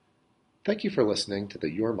Thank you for listening to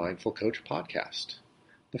the Your Mindful Coach podcast.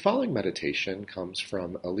 The following meditation comes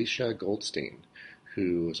from Alicia Goldstein,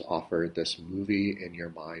 who's offered this movie in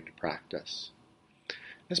your mind practice.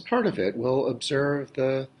 As part of it, we'll observe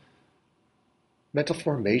the mental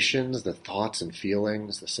formations, the thoughts and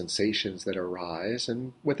feelings, the sensations that arise,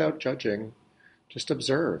 and without judging, just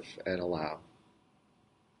observe and allow.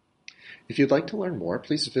 If you'd like to learn more,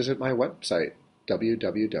 please visit my website,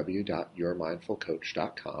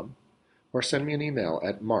 www.yourmindfulcoach.com, or send me an email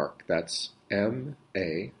at mark, that's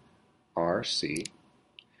M-A-R-C,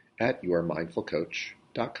 at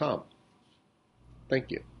yourmindfulcoach.com.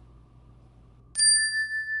 Thank you.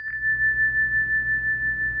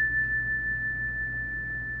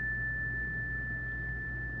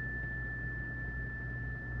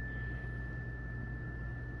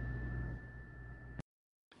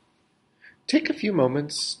 Take a few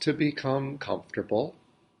moments to become comfortable,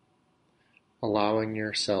 allowing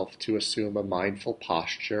yourself to assume a mindful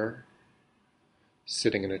posture,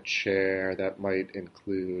 sitting in a chair that might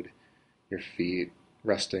include your feet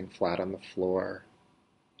resting flat on the floor,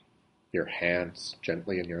 your hands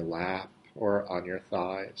gently in your lap or on your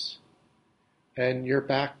thighs, and your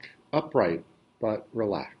back upright but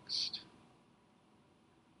relaxed.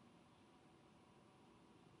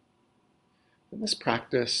 In this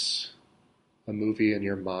practice, a movie in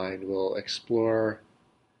your mind will explore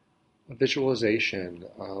a visualization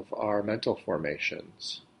of our mental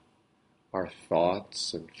formations, our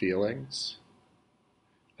thoughts and feelings,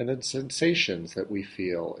 and the sensations that we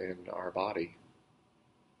feel in our body.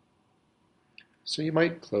 So you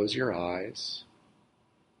might close your eyes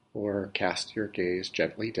or cast your gaze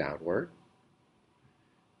gently downward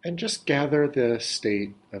and just gather the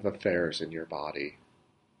state of affairs in your body.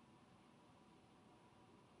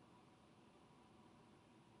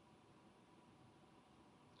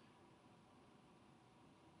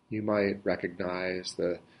 You might recognize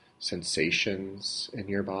the sensations in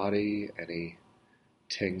your body, any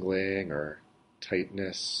tingling or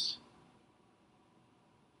tightness,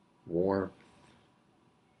 warmth,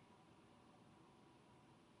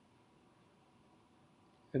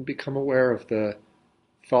 and become aware of the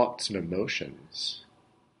thoughts and emotions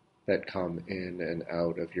that come in and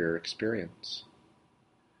out of your experience.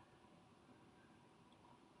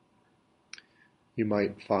 You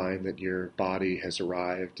might find that your body has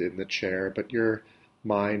arrived in the chair, but your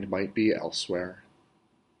mind might be elsewhere,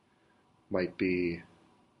 might be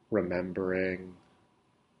remembering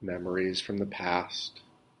memories from the past,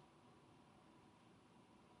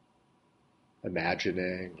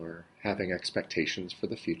 imagining or having expectations for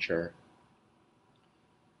the future.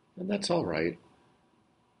 And that's all right.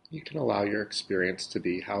 You can allow your experience to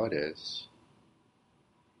be how it is.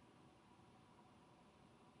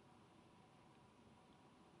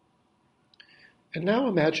 And now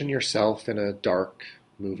imagine yourself in a dark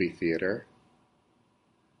movie theater,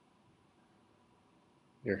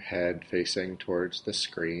 your head facing towards the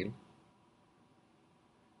screen.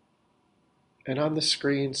 And on the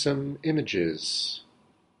screen, some images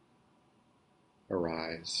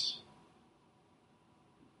arise.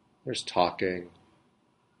 There's talking,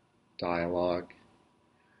 dialogue,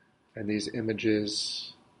 and these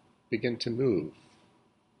images begin to move.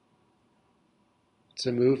 It's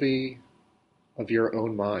a movie of your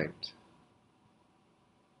own mind.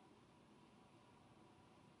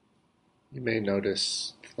 You may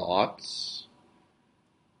notice thoughts.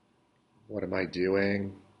 What am I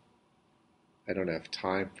doing? I don't have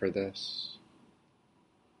time for this.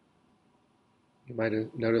 You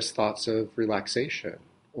might notice thoughts of relaxation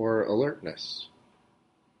or alertness.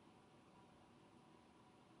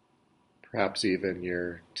 Perhaps even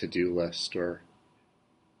your to-do list or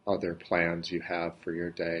other plans you have for your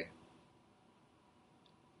day.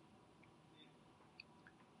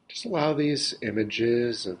 Just allow these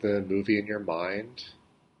images of the movie in your mind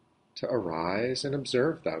to arise and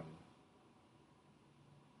observe them.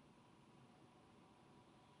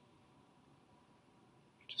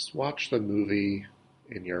 Just watch the movie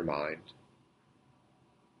in your mind.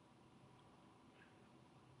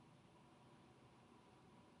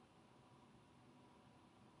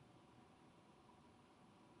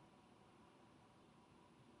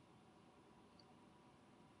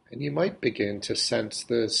 And you might begin to sense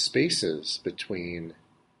the spaces between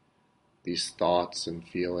these thoughts and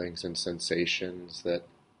feelings and sensations that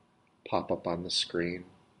pop up on the screen.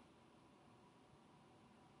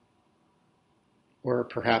 Or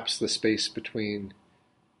perhaps the space between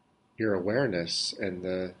your awareness and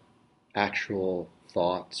the actual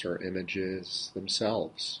thoughts or images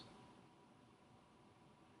themselves.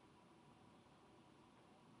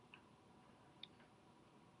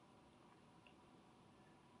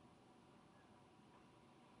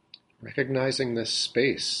 Recognizing this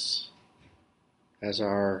space as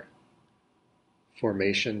our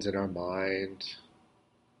formations in our mind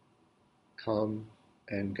come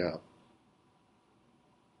and go.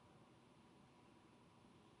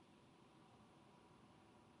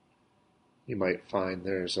 You might find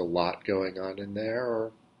there's a lot going on in there,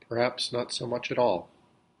 or perhaps not so much at all.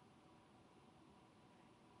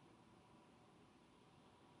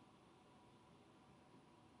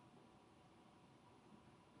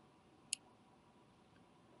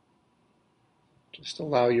 Just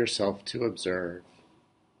allow yourself to observe.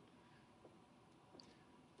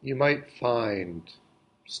 You might find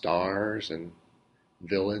stars and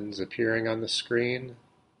villains appearing on the screen,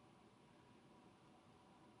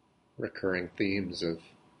 recurring themes of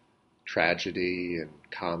tragedy and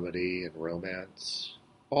comedy and romance,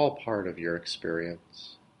 all part of your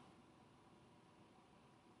experience.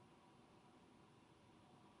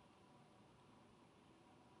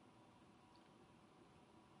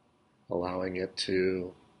 Allowing it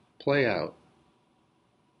to play out,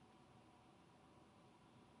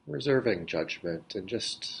 reserving judgment and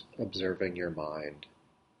just observing your mind.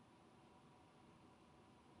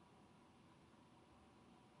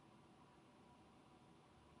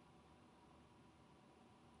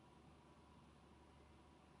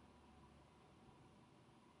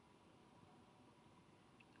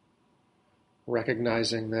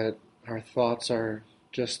 Recognizing that our thoughts are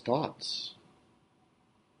just thoughts.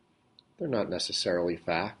 They're not necessarily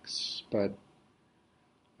facts, but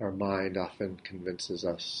our mind often convinces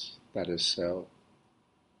us that is so.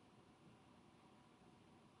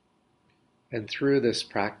 And through this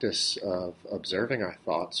practice of observing our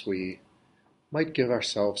thoughts, we might give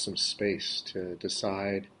ourselves some space to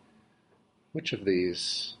decide which of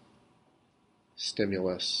these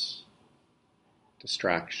stimulus,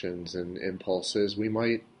 distractions, and impulses we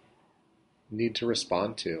might need to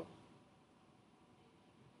respond to.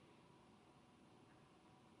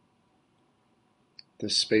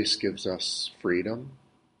 This space gives us freedom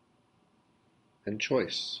and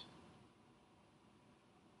choice.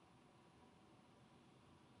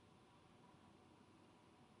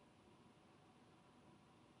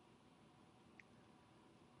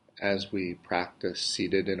 As we practice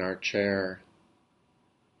seated in our chair,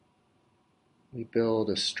 we build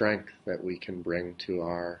a strength that we can bring to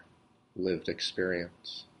our lived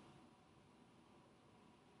experience.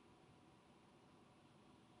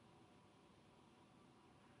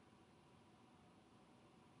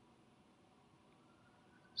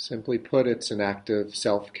 Simply put, it's an act of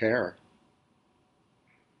self-care.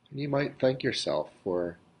 And you might thank yourself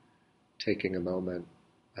for taking a moment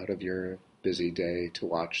out of your busy day to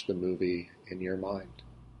watch the movie in your mind.